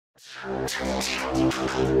Так,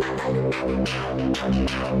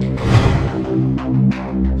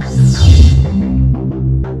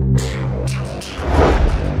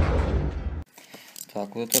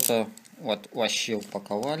 вот это вот вообще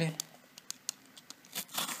упаковали.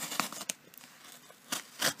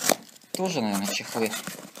 Тоже, наверное, чехлы.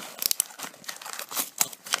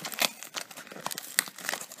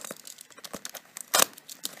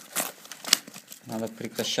 Надо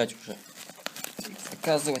прекращать уже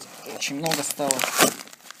заказывать. Очень много стало.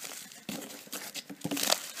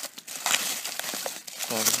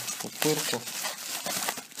 Так, пупырку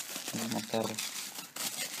замотали.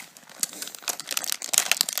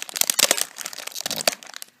 Вот.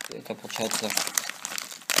 Это получается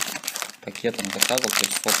пакетом заказывал, то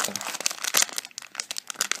есть фотка.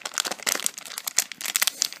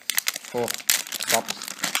 О, запах.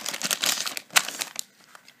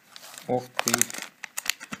 Ох ты.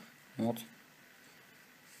 Вот.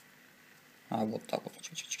 А, вот так вот.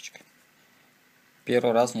 Чик-чик-чик.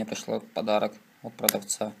 Первый раз мне пришло подарок от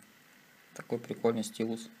продавца. Такой прикольный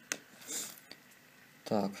стилус.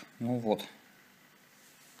 Так, ну вот.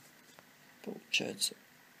 Получается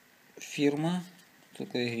фирма.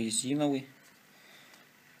 Такой резиновый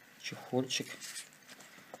чехольчик.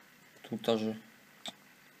 Тут даже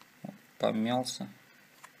помялся.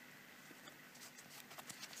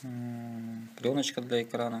 Пленочка для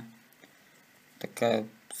экрана. Такая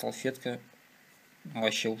салфетка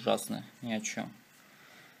вообще ужасная, ни о чем.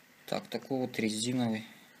 Так, такой вот резиновый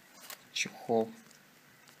чехол.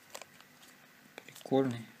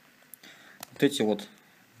 Прикольный. Вот эти вот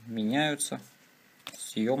меняются.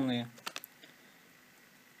 Съемные.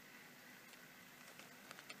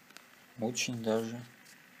 Очень даже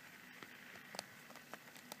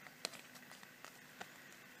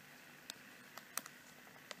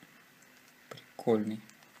прикольный.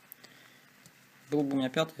 Был бы у меня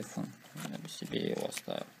 5-й iPhone, я бы себе его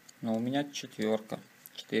оставил. Но у меня 4-ка,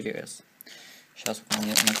 4S. Сейчас вот на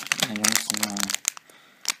нем снимаю.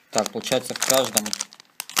 Так, получается в каждом...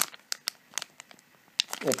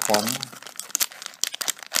 Опа.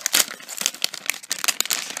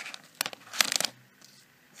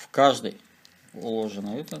 В каждой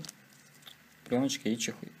уложена эта пленочка и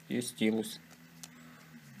чехол, и стилус.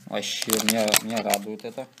 Вообще, меня радует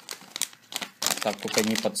это. Так, только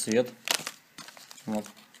не под цвет. Вот.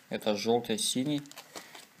 Это желтый, синий.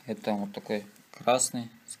 Это вот такой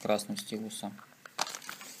красный с красным стилусом.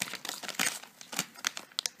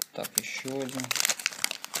 Так, еще один.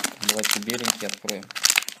 Давайте беленький откроем.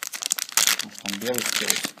 Он белый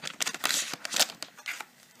стилус.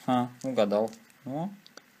 Угадал. О,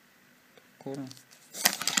 прикольно.